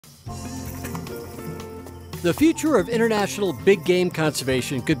The future of international big game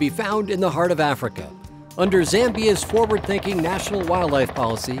conservation could be found in the heart of Africa. Under Zambia's forward-thinking national wildlife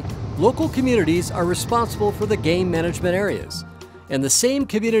policy, local communities are responsible for the game management areas. And the same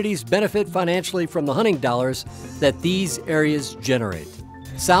communities benefit financially from the hunting dollars that these areas generate.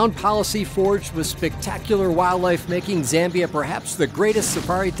 Sound policy forged with spectacular wildlife making Zambia perhaps the greatest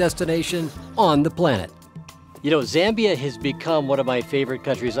safari destination on the planet. You know, Zambia has become one of my favorite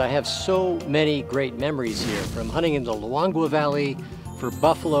countries. I have so many great memories here, from hunting in the Luangwa Valley, for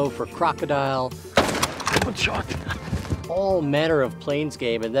buffalo, for crocodile, all manner of plains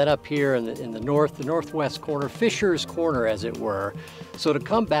game, and then up here in the northwest corner, Fisher's Corner, as it were. So to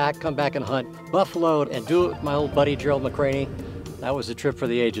come back and hunt buffalo and do it with my old buddy Gerald McCraney, that was a trip for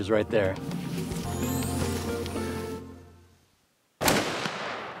the ages right there.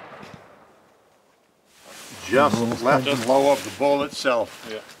 Just left to blow up the bull itself.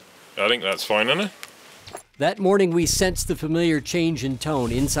 Yeah, I think that's fine, isn't it? That morning, we sensed the familiar change in tone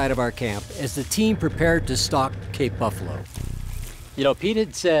inside of our camp as the team prepared to stalk Cape Buffalo. You know, Pete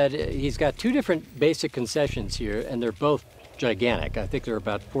had said he's got two different basic concessions here, and they're both gigantic. I think they're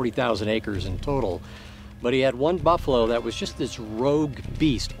about 40,000 acres in total. But he had one buffalo that was just this rogue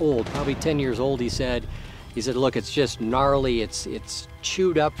beast, old, probably 10 years old, he said. He said, look, it's just gnarly, it's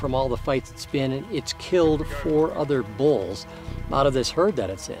chewed up from all the fights it's been, and it's killed 4 other bulls out of this herd that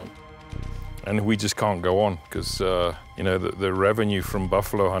it's in. And we just can't go on because, you know, the revenue from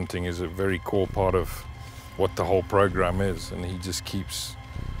buffalo hunting is a very core part of what the whole program is. And he just keeps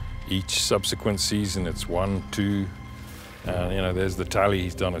each subsequent season, it's 1, 2, and, you know, there's the tally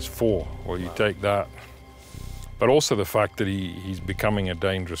he's done is 4. Well, you take that. But also the fact that he's becoming a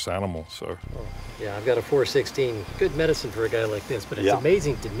dangerous animal, so. Yeah, I've got a 416, good medicine for a guy like this, but it's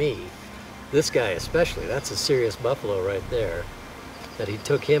amazing to me, this guy especially, that's a serious buffalo right there, that he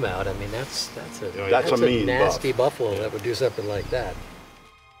took him out. I mean, that's a mean nasty buffalo that would do something like that.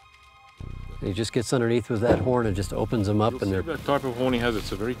 He just gets underneath with that horn and just opens them up. And that type of horn he has,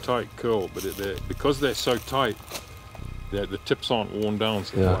 it's a very tight curl, but because they're so tight, the tips aren't worn down,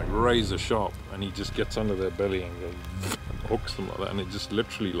 so they're like razor sharp, and he just gets under their belly and goes, hooks them like that, and it just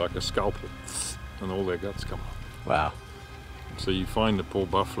literally like a scalpel, and all their guts come out. Wow. So you find the poor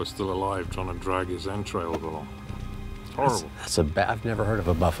buffalo still alive trying to drag his entrails along. It's horrible. I've never heard of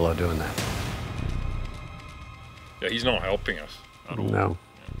a buffalo doing that. Yeah, he's not helping us at all. No.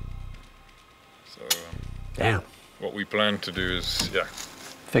 So, damn. What we plan to do is,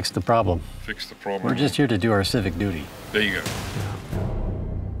 fix the problem. Fix the problem. We're just here to do our civic duty. There you go.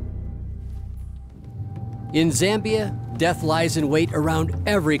 In Zambia, death lies in wait around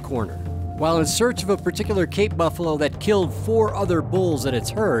every corner. While in search of a particular Cape buffalo that killed 4 other bulls in its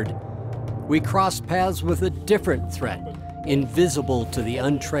herd, we crossed paths with a different threat, invisible to the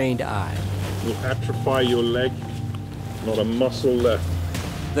untrained eye. You'll atrophy your leg, not a muscle left.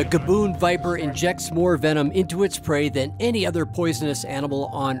 The gaboon viper injects more venom into its prey than any other poisonous animal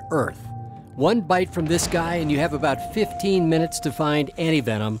on Earth. One bite from this guy and you have about 15 minutes to find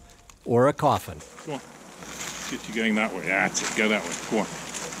antivenom or a coffin. Come on. Get you going that way. That's it. Go that way. Go on.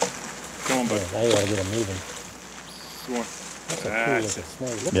 Come on, buddy. Now you gotta get him moving. Come on. That's a cool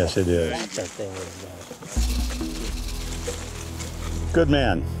looking snake. Look Yes, it is. that thing is. Good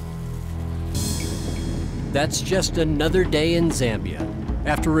man. That's just another day in Zambia.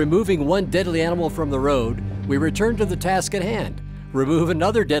 After removing one deadly animal from the road, we return to the task at hand. Remove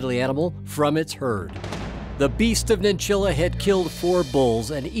another deadly animal from its herd. The beast of Nchila had killed 4 bulls,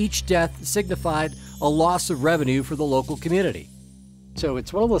 and each death signified a loss of revenue for the local community. So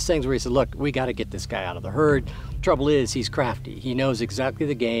it's one of those things where he said, look, we got to get this guy out of the herd. Trouble is, he's crafty. He knows exactly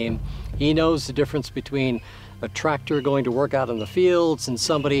the game. He knows the difference between a tractor going to work out in the fields and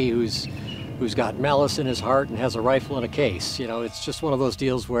somebody who's got malice in his heart and has a rifle in a case. You know, it's just one of those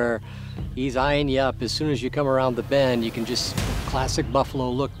deals where he's eyeing you up. As soon as you come around the bend, you can just classic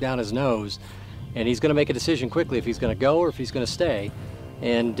buffalo look down his nose, and he's going to make a decision quickly if he's going to go or if he's going to stay.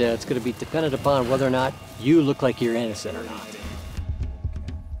 And it's going to be dependent upon whether or not you look like you're innocent or not.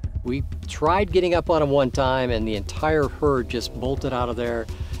 We tried getting up on him one time, and the entire herd just bolted out of there.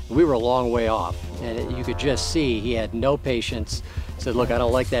 We were a long way off, and you could just see he had no patience. Said, look, I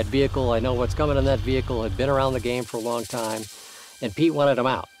don't like that vehicle. I know what's coming in that vehicle. Had been around the game for a long time. And Pete wanted him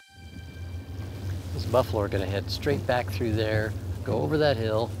out. This buffalo are going to head straight back through there, go over that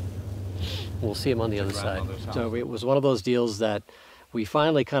hill. We'll see him on the other side. So it was one of those deals that we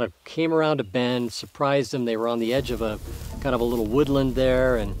finally kind of came around a bend, surprised them. They were on the edge of a kind of a little woodland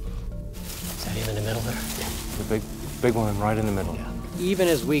there. And is that him in the middle there? Yeah. The big one right in the middle. Yeah. Even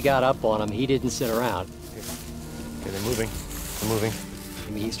as we got up on him, he didn't sit around. Okay, they're moving. They're moving.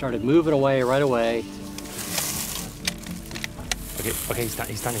 I mean, he started moving away right away. Okay, he's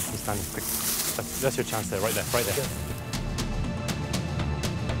standing. Quick. That's your chance there, right there.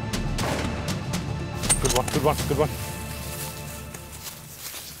 Good one.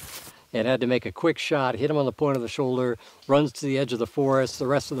 And had to make a quick shot, hit him on the point of the shoulder, runs to the edge of the forest. The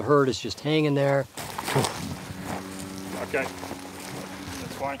rest of the herd is just hanging there. Okay,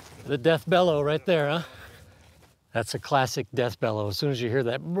 that's fine. The death bellow right there, huh? That's a classic death bellow. As soon as you hear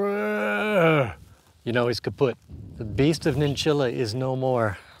that, brrr, you know he's kaput. The beast of Nchila is no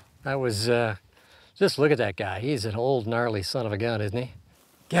more. That was, just look at that guy. He's an old, gnarly son of a gun, isn't he?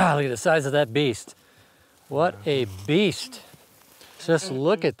 Golly, the size of that beast. What a beast. Just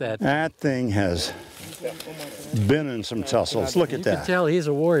look at that. That thing has been in some tussles. Look at You that. can tell he's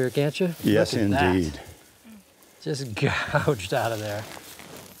a warrior, can't you? Yes, Look at that. indeed. Just gouged out of there.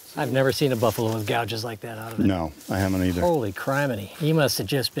 I've never seen a buffalo with gouges like that out of it. No, I haven't either. Holy criminy. He must have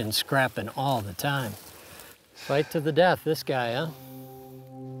just been scrapping all the time. Fight to the death, this guy, huh?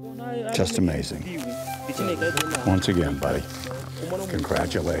 Just amazing. Once again, buddy.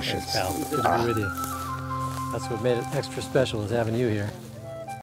 Congratulations. Pal, good to be with you. That's what made it extra special, is having you here.